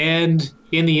 And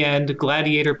in the end,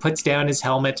 Gladiator puts down his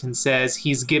helmet and says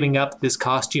he's giving up this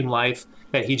costume life,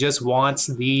 that he just wants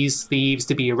these thieves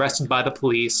to be arrested by the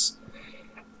police.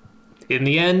 In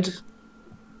the end,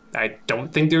 I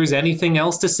don't think there's anything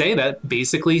else to say. That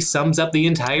basically sums up the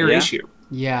entire issue.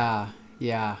 Yeah.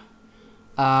 Bill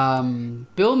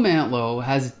Mantlo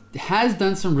has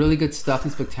done some really good stuff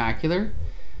in Spectacular,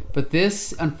 but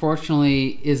this,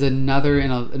 unfortunately, is another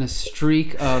in a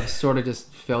streak of sort of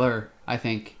just filler, I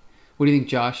think. What do you think,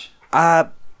 Josh?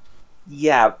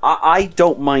 Yeah, I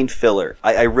don't mind filler.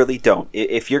 I really don't.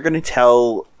 If you're going to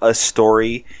tell a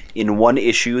story in one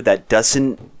issue that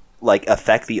doesn't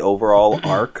affect the overall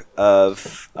arc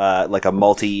of a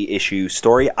multi-issue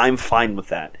story, I'm fine with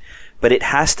that. But it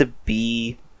has to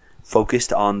be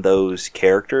focused on those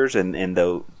characters and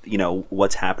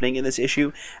what's happening in this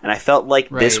issue. And I felt like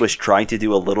this was trying to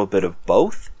do a little bit of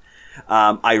both.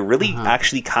 I really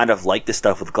actually kind of like the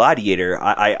stuff with Gladiator.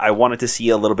 I wanted to see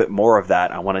a little bit more of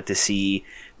that. I wanted to see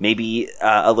maybe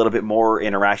a little bit more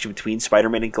interaction between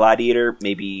Spider-Man and Gladiator,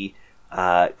 maybe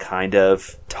kind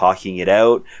of talking it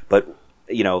out, but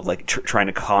like trying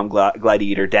to calm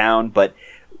Gladiator down, but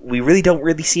we really don't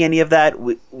really see any of that.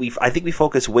 I think we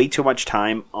focus way too much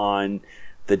time on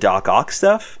the Doc Ock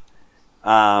stuff.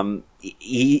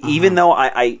 Even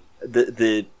though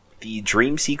the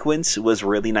dream sequence was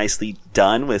really nicely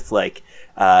done with like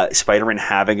Spider-Man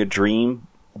having a dream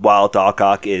while Doc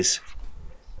Ock is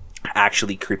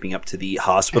actually creeping up to the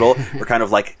hospital. We're kind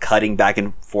of like cutting back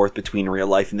and forth between real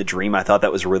life and the dream. I thought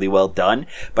that was really well done,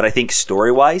 but I think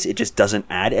story-wise, it just doesn't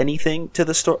add anything to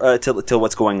the story to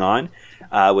what's going on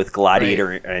with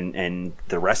Gladiator and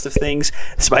the rest of things.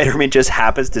 Spider-Man just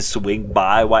happens to swing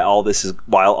by while all of this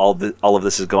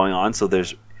is going on. So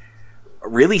there's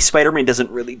really Spider-Man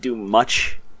doesn't really do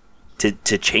much to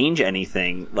change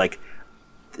anything. Like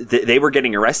they were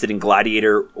getting arrested and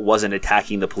Gladiator wasn't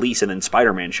attacking the police, and then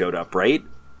Spider-Man showed up, right?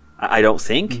 I don't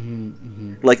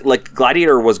think. Like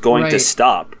Gladiator was going to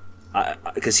stop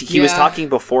because he was talking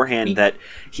beforehand that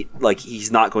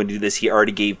he's not going to do this. He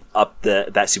already gave up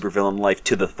that supervillain life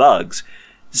to the thugs.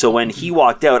 So when he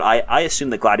walked out, I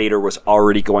assumed that Gladiator was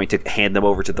already going to hand them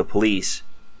over to the police.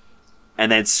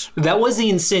 And then that was the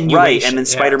insinuation, right? And then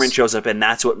Spider-Man shows up, and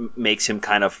that's what makes him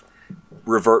kind of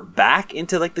revert back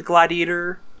into like the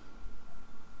Gladiator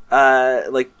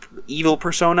like evil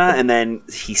persona, and then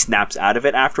he snaps out of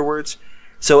it afterwards.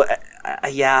 So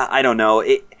I don't know.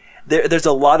 There's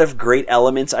a lot of great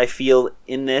elements I feel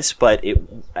in this, but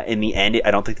in the end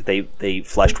I don't think that they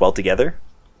fleshed well together.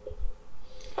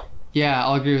 Yeah,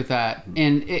 I'll agree with that.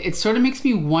 And it sort of makes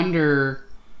me wonder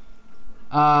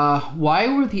why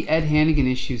were the Ed Hannigan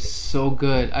issues so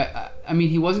good? I mean,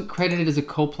 he wasn't credited as a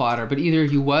co-plotter, but either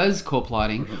he was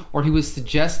co-plotting or he was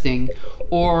suggesting,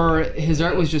 or his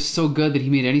art was just so good that he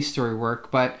made any story work.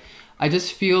 But I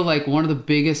just feel like one of the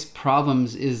biggest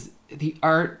problems is the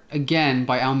art, again,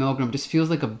 by Al Milgrom, just feels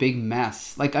like a big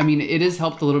mess. Like, I mean, it is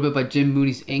helped a little bit by Jim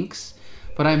Mooney's inks,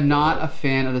 but I'm not a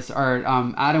fan of this art.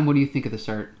 Adam, what do you think of this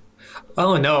art?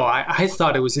 Oh, no, I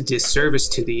thought it was a disservice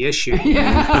to the issue.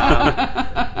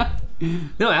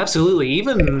 No, absolutely.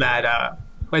 Even that,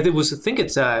 I think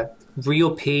it's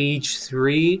Real Page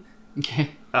 3.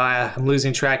 Okay. I'm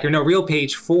losing track here. No, Real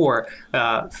Page 4.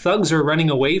 Thugs are running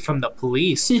away from the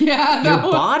police. Yeah, their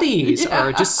bodies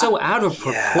are just so out of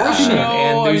proportion.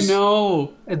 I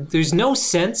know. There's no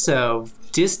sense of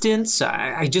distance.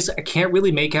 I can't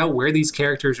really make out where these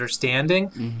characters are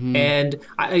standing. And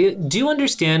I do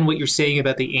understand what you're saying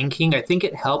about the inking. I think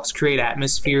it helps create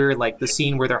atmosphere, like the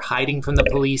scene where they're hiding from the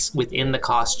police within the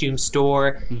costume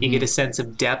store. You get a sense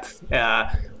of depth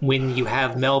when you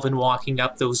have Melvin walking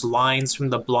up those lines from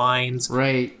the blinds.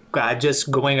 Right.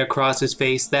 Just going across his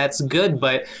face, that's good.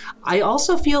 But I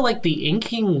also feel like the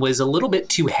inking was a little bit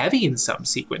too heavy in some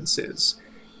sequences,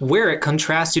 where it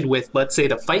contrasted with, let's say,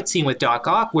 the fight scene with Doc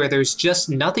Ock, where there's just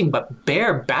nothing but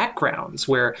bare backgrounds,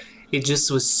 where it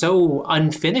just was so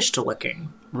unfinished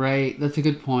looking. Right, that's a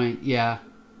good point, yeah.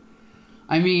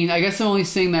 I mean, I guess I'm only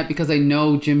saying that because I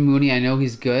know Jim Mooney, I know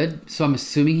he's good, so I'm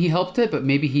assuming he helped it, but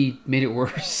maybe he made it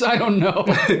worse. I don't know.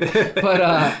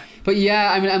 But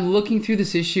yeah, I mean, I'm looking through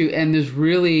this issue, and there's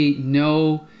really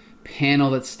no panel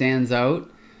that stands out.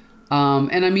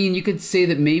 And I mean, you could say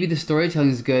that maybe the storytelling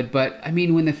is good, but I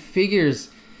mean, when the figures,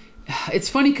 it's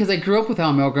funny because I grew up with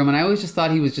Al Milgrom and I always just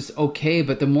thought he was just okay.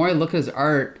 But the more I look at his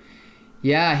art,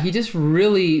 he just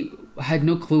really had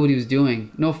no clue what he was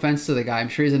doing. No offense to the guy. I'm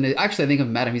sure actually I think I've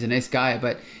met him. He's a nice guy,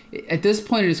 but at this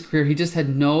point in his career, he just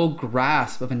had no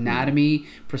grasp of anatomy,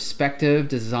 perspective,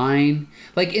 design.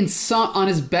 Like on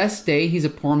his best day, he's a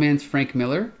poor man's Frank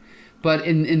Miller. But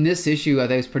in this issue, I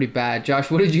think it was pretty bad.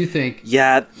 Josh, what did you think?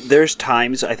 Yeah, there's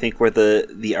times I think where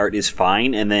the art is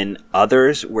fine, and then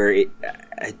others where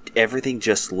everything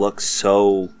just looks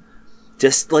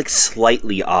just like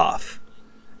slightly off.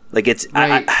 Like it's,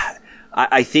 right.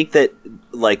 I think that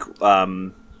like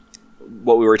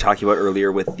what we were talking about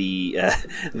earlier with the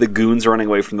goons running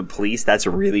away from the police, that's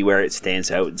really where it stands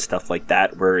out and stuff like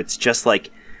that. Where it's just like,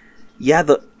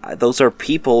 those are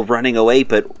people running away,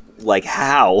 but like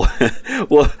how?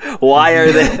 Well, why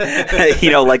are they?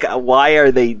 Why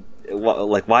are they?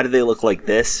 Why do they look like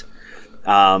this?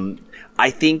 I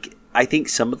think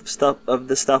some of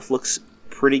the stuff looks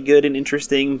pretty good and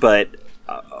interesting, but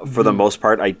for the most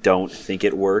part, I don't think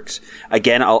it works.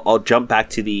 Again, I'll jump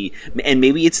back to and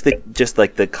maybe it's just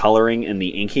the coloring and the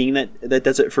inking that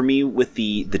does it for me with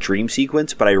the dream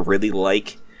sequence. But I really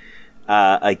like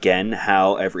again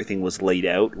how everything was laid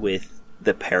out with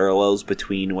the parallels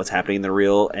between what's happening in the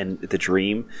real and the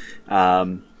dream.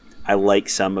 I like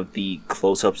some of the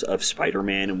close-ups of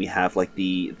Spider-Man, and we have like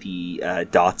the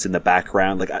dots in the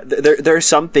background. Like there are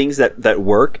some things that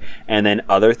work, and then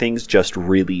other things just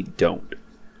really don't.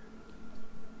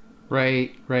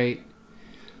 Right.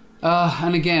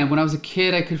 And again, when I was a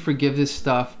kid, I could forgive this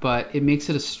stuff, but it makes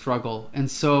it a struggle. And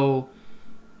so,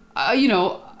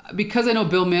 because I know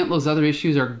Bill Mantlow's other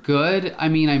issues are good, I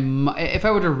mean, if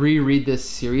I were to reread this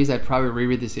series, I'd probably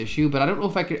reread this issue, but I don't know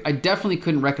if I could. I definitely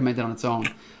couldn't recommend it on its own.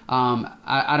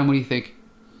 Adam, what do you think?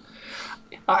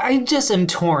 I just am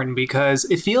torn because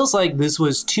it feels like this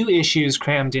was 2 issues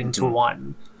crammed into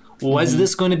one. Was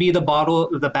this going to be the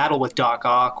battle with Doc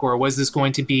Ock, or was this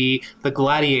going to be the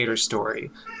Gladiator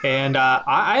story? And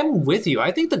I'm with you.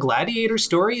 I think the Gladiator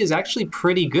story is actually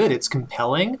pretty good. It's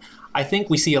compelling. I think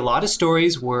we see a lot of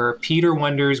stories where Peter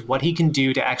wonders what he can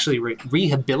do to actually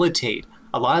rehabilitate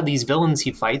a lot of these villains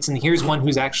he fights, and here's one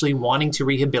who's actually wanting to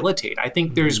rehabilitate. I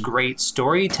think there's great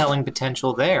storytelling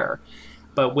potential there.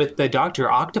 But with the Dr.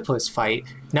 Octopus fight,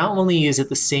 not only is it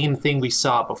the same thing we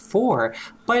saw before,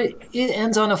 but it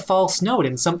ends on a false note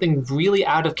and something really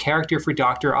out of character for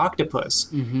Dr. Octopus.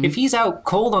 If he's out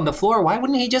cold on the floor, why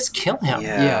wouldn't he just kill him?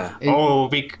 Yeah.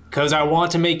 Because I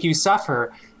want to make you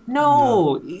suffer.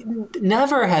 No,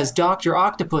 never has Dr.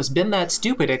 Octopus been that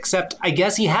stupid, except I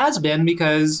guess he has been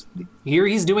because here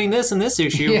he's doing this in this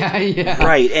issue. Yeah.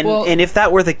 Right, and if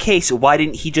that were the case, why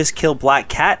didn't he just kill Black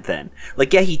Cat then?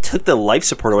 Like, yeah, he took the life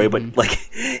support away, but like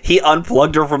he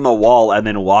unplugged her from the wall and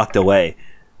then walked away.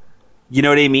 You know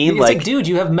what I mean? It's like, dude,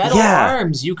 you have metal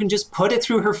arms. You can just put it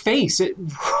through her face.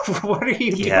 What are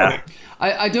you doing?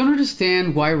 I don't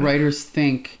understand why writers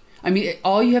think... I mean,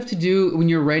 all you have to do when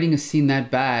you're writing a scene that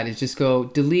bad is just go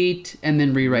delete and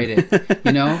then rewrite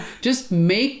it. Just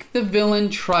make the villain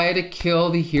try to kill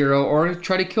the hero or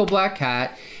try to kill Black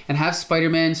Cat and have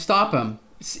Spider-Man stop him.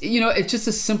 It's just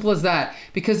as simple as that.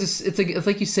 Because it's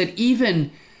like you said,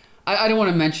 even... I don't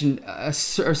want to mention a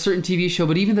certain TV show,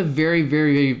 but even the very,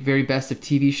 very, very best of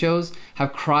TV shows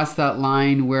have crossed that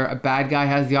line where a bad guy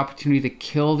has the opportunity to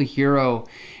kill the hero,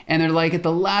 and they're like at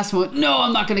the last moment, no,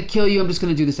 I'm not going to kill you. I'm just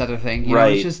going to do this other thing.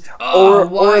 Right. It's just or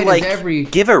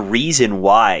like give a reason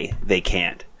why they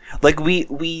can't. Like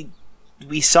we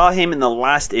saw him in the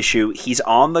last issue. He's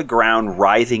on the ground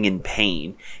writhing in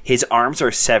pain. His arms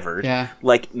are severed. Yeah.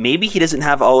 Like, maybe he doesn't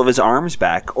have all of his arms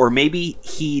back, or maybe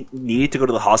he needed to go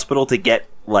to the hospital to get,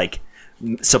 like,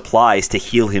 supplies to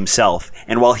heal himself.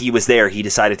 And while he was there, he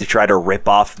decided to try to rip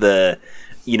off the,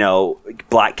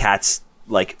 Black Cat's,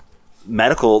 like,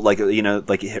 medical, like,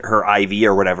 like her IV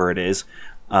or whatever it is.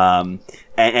 And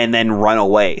then run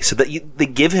away. So that they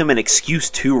give him an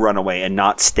excuse to run away and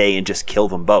not stay and just kill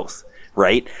them both.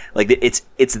 Right? Like, it's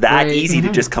that easy to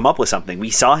just come up with something. We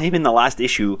saw him in the last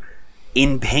issue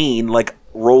in pain, like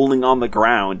rolling on the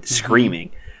ground,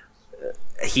 screaming.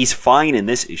 He's fine in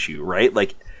this issue, right?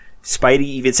 Like, Spidey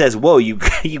even says, whoa, you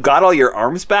got all your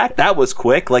arms back? That was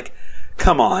quick. Like,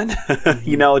 come on.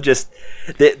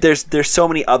 There's so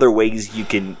many other ways you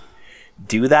can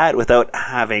do that without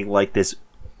having, like, this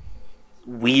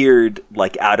weird,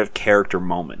 like, out of character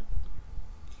moment.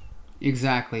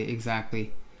 Exactly.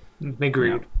 Agreed.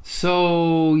 Yeah.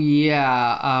 So,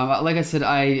 like I said,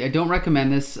 I don't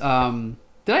recommend this. Did I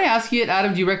ask you it,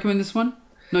 Adam? Do you recommend this one?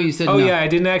 No, you said no. Oh, yeah, I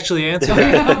didn't actually answer.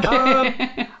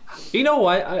 You know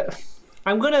what?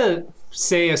 I'm going to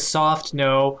say a soft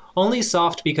no. Only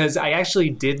soft because I actually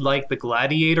did like the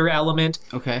Gladiator element.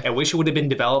 Okay. I wish it would have been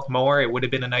developed more. It would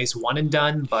have been a nice one and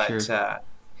done, but sure.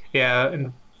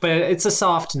 But it's a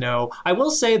soft no. I will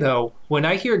say, though, when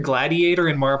I hear Gladiator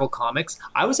in Marvel Comics,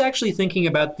 I was actually thinking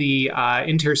about the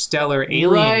interstellar alien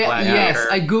Gladiator. Yes,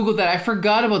 I Googled that. I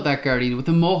forgot about that Guardian with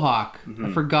the mohawk. I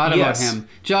forgot about him.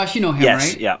 Josh, you know him,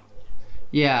 right? Yeah.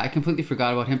 Yeah, I completely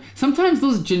forgot about him. Sometimes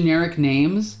those generic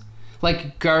names,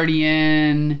 like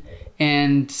Guardian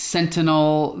and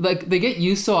Sentinel, like they get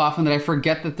used so often that I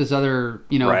forget that there's other,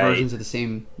 versions of the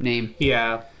same name.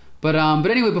 Yeah. But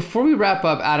anyway, before we wrap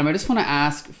up, Adam, I just want to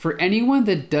ask, for anyone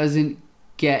that doesn't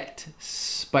get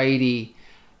Spidey,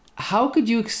 how could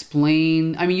you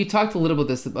explain... I mean, you talked a little about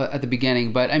this at the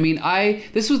beginning, but I mean,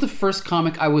 this was the first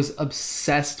comic I was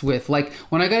obsessed with. Like,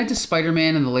 when I got into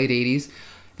Spider-Man in the late 80s,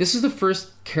 this was the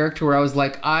first character where I was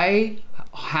like, I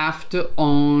have to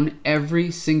own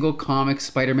every single comic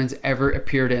Spider-Man's ever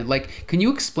appeared in. Like, can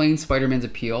you explain Spider-Man's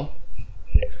appeal?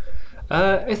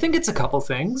 I think it's a couple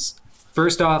things.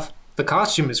 First off, the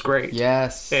costume is great.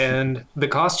 Yes. And the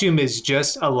costume is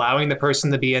just allowing the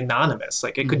person to be anonymous.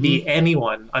 Like, it could be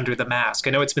anyone under the mask.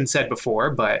 I know it's been said before,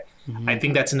 but I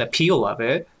think that's an appeal of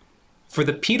it. For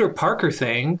the Peter Parker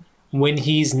thing, when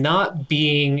he's not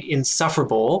being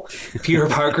insufferable, Peter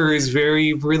Parker is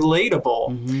very relatable.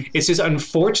 Mm-hmm. It's just,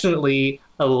 unfortunately,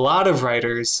 a lot of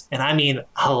writers, and I mean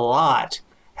a lot,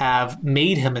 have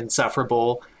made him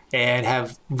insufferable and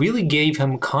have really gave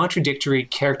him contradictory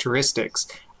characteristics.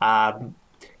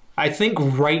 I think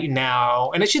right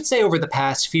now, and I should say over the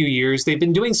past few years, they've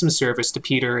been doing some service to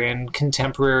Peter in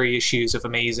contemporary issues of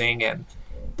Amazing, and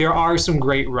there are some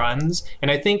great runs.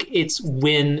 And I think it's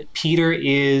when Peter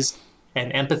is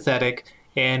an empathetic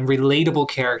and relatable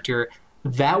character,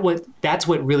 that's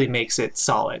what really makes it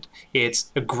solid.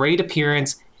 It's a great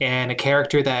appearance and a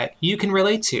character that you can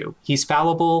relate to. He's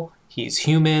fallible, he's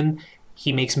human,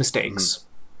 he makes mistakes.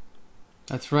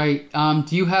 That's right.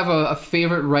 Do you have a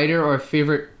favorite writer or a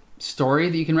favorite story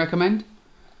that you can recommend?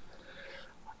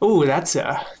 Oh, that's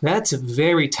a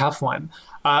very tough one.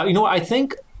 I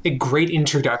think a great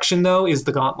introduction, though, is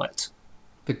The Gauntlet.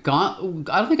 I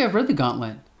don't think I've read The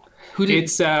Gauntlet.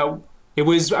 It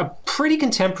was a pretty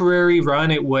contemporary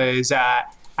run. It was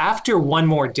after One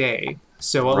More Day.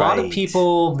 So a lot of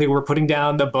people, they were putting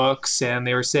down the books and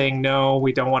they were saying, no,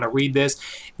 we don't want to read this.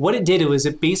 What it did was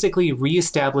it basically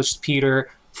reestablished Peter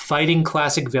fighting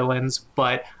classic villains,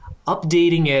 but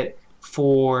updating it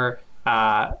for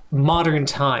modern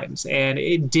times. And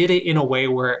it did it in a way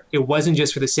where it wasn't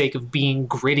just for the sake of being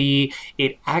gritty.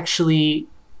 It actually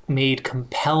made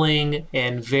compelling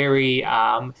and very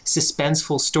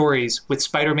suspenseful stories with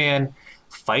Spider-Man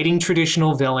fighting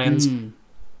traditional villains,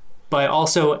 but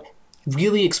also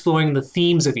really exploring the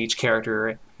themes of each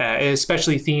character,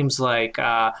 especially themes like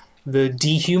the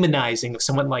dehumanizing of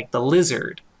someone like the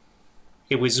Lizard.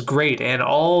 It was great, and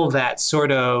all that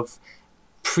sort of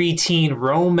preteen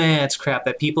romance crap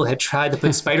that people had tried to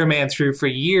put Spider-Man through for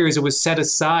years, it was set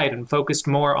aside and focused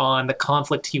more on the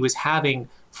conflict he was having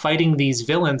fighting these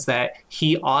villains that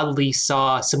he oddly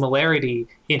saw similarity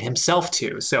in himself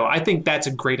to. So I think that's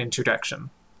a great introduction.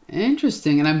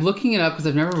 Interesting, and I'm looking it up because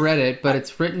I've never read it, but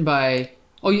it's written by...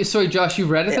 Oh, sorry, Josh, you've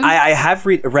read it then? I have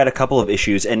read a couple of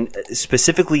issues, and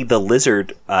specifically the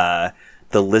Lizard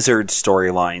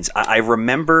storylines. I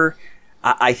remember...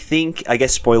 I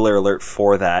guess spoiler alert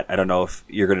for that. I don't know if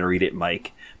you're going to read it,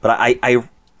 Mike, but I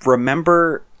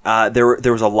remember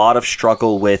there was a lot of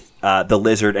struggle with the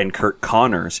Lizard and Curt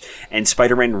Connors, and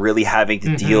Spider-Man really having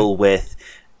to deal with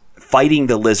fighting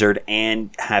the Lizard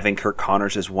and having Curt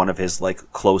Connors as one of his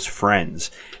close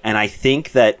friends. And I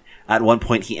think that at one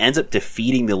point he ends up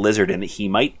defeating the Lizard, and he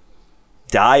might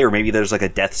die, or maybe there's a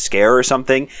death scare or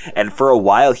something. And for a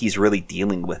while he's really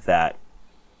dealing with that,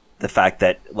 the fact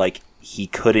that he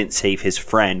couldn't save his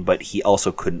friend, but he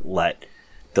also couldn't let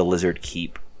the Lizard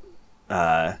keep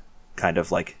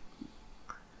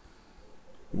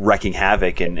wrecking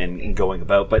havoc and going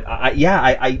about. But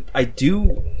I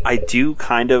do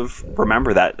kind of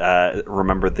remember that,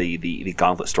 remember the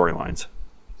Gauntlet storylines.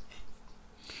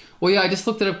 Well, yeah, I just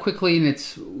looked it up quickly, and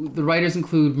the writers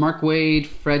include Mark Waid,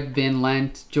 Fred Van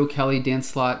Lent, Joe Kelly, Dan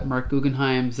Slott, Mark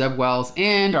Guggenheim, Zeb Wells,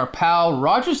 and our pal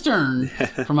Roger Stern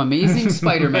from Amazing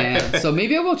Spider-Man. So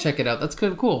maybe I will check it out. That's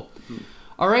kind of cool.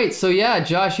 All right, so yeah,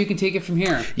 Josh, you can take it from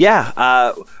here.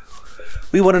 Yeah,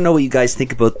 we want to know what you guys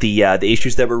think about the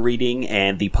issues that we're reading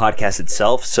and the podcast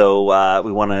itself. So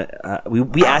we want to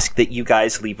we ask that you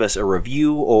guys leave us a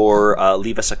review or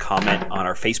leave us a comment on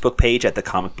our Facebook page at the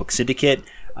Comic Book Syndicate.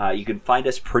 You can find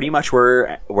us pretty much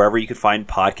wherever you can find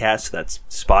podcasts. That's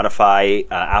Spotify,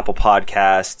 Apple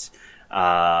Podcasts,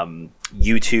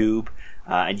 YouTube,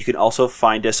 and you can also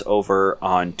find us over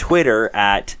on Twitter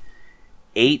at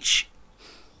HCT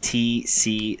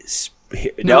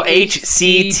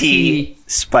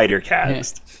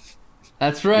Spidercast.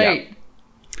 That's right.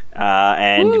 Yeah.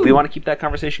 And we want to keep that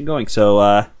conversation going,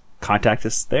 so contact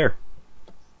us there.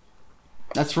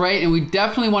 That's right, and we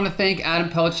definitely want to thank Adam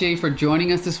Pelche for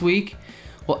joining us this week.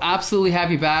 We'll absolutely have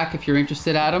you back if you're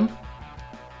interested, Adam.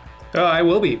 I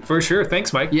will be, for sure.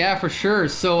 Thanks, Mike. Yeah, for sure.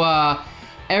 So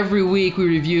every week we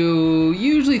review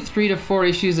usually 3 to 4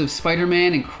 issues of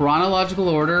Spider-Man in chronological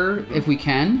order, if we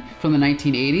can, from the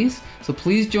 1980s. So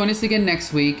please join us again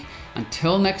next week.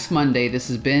 Until next Monday, this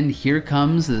has been Here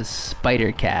Comes the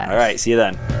Spider-Cast. All right, see you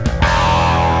then.